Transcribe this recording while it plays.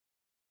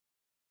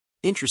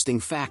Interesting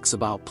facts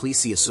about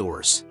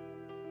plesiosaurs.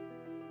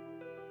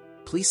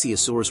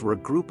 Plesiosaurs were a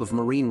group of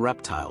marine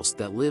reptiles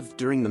that lived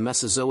during the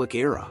Mesozoic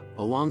Era,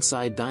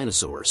 alongside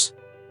dinosaurs.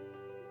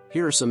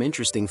 Here are some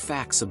interesting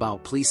facts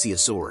about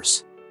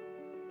plesiosaurs.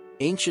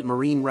 Ancient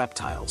marine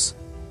reptiles.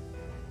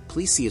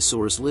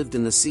 Plesiosaurs lived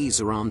in the seas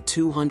around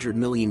 200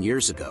 million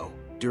years ago,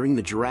 during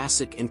the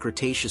Jurassic and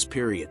Cretaceous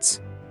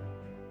periods.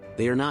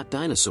 They are not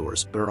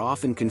dinosaurs but are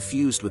often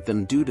confused with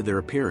them due to their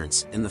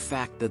appearance and the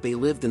fact that they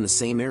lived in the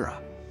same era.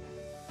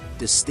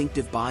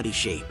 Distinctive body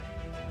shape.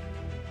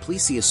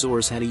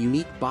 Plesiosaurs had a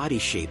unique body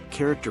shape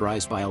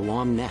characterized by a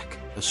long neck,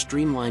 a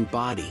streamlined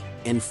body,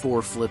 and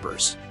 4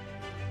 flippers.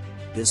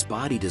 This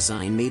body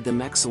design made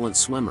them excellent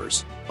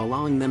swimmers,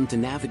 allowing them to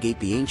navigate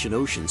the ancient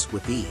oceans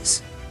with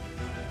ease.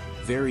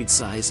 Varied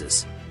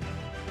sizes.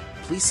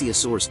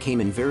 Plesiosaurs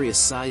came in various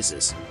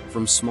sizes,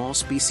 from small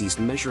species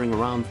measuring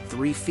around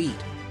 3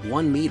 feet,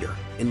 1 meter,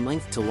 in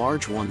length to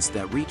large ones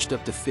that reached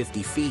up to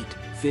 50 feet,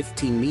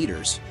 15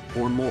 meters,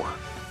 or more.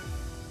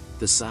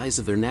 The size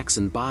of their necks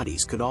and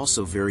bodies could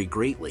also vary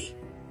greatly.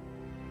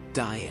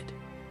 Diet.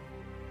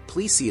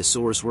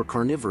 Plesiosaurs were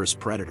carnivorous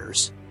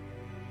predators.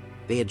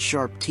 They had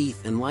sharp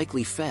teeth and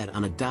likely fed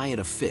on a diet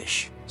of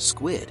fish,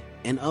 squid,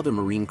 and other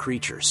marine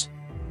creatures.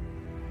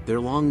 Their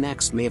long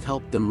necks may have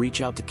helped them reach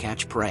out to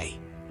catch prey.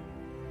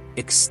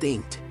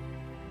 Extinct.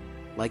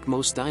 Like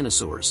most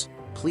dinosaurs,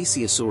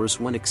 plesiosaurs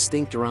went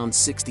extinct around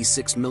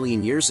 66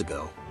 million years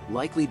ago,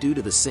 likely due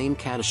to the same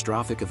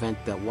catastrophic event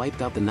that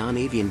wiped out the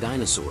non-avian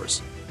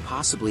dinosaurs,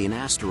 possibly an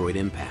asteroid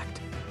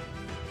impact.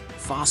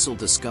 Fossil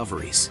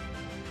discoveries.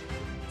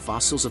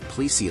 Fossils of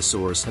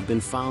plesiosaurs have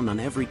been found on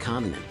every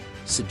continent,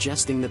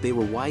 suggesting that they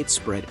were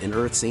widespread in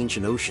Earth's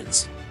ancient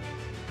oceans.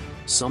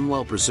 Some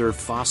well-preserved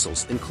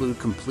fossils include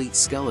complete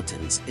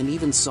skeletons and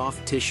even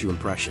soft tissue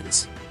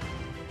impressions.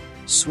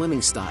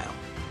 Swimming style.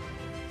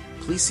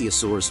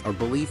 Plesiosaurs are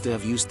believed to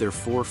have used their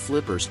 4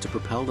 flippers to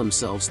propel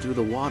themselves through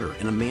the water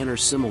in a manner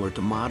similar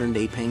to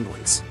modern-day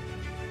penguins.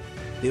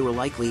 They were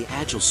likely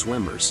agile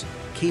swimmers,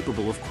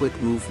 capable of quick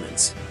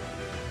movements.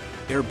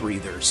 Air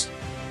breathers.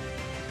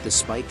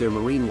 Despite their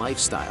marine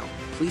lifestyle,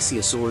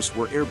 plesiosaurs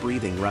were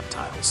air-breathing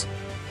reptiles.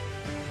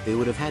 They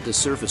would have had to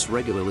surface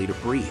regularly to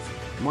breathe,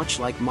 much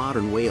like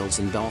modern whales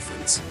and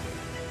dolphins.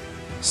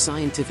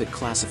 Scientific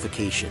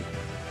classification.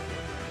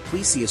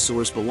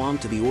 Plesiosaurs belong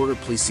to the order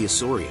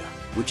Plesiosauria,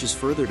 which is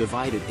further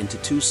divided into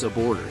 2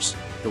 suborders,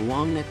 the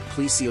long-necked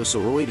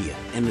Plesiosauroidea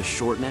and the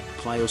short-necked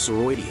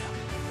Pliosauroidea.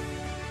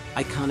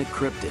 Iconic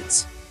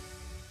cryptids.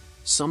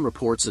 Some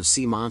reports of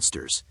sea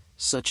monsters,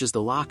 such as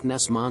the Loch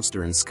Ness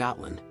Monster in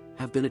Scotland,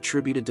 have been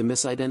attributed to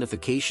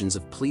misidentifications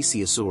of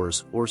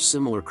plesiosaurs or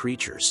similar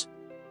creatures.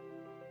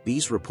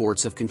 These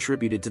reports have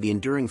contributed to the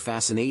enduring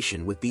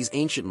fascination with these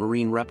ancient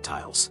marine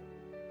reptiles.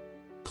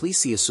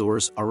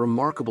 Plesiosaurs are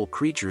remarkable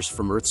creatures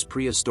from Earth's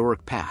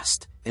prehistoric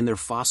past, and their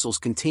fossils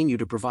continue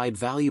to provide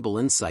valuable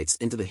insights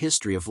into the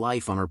history of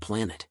life on our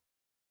planet.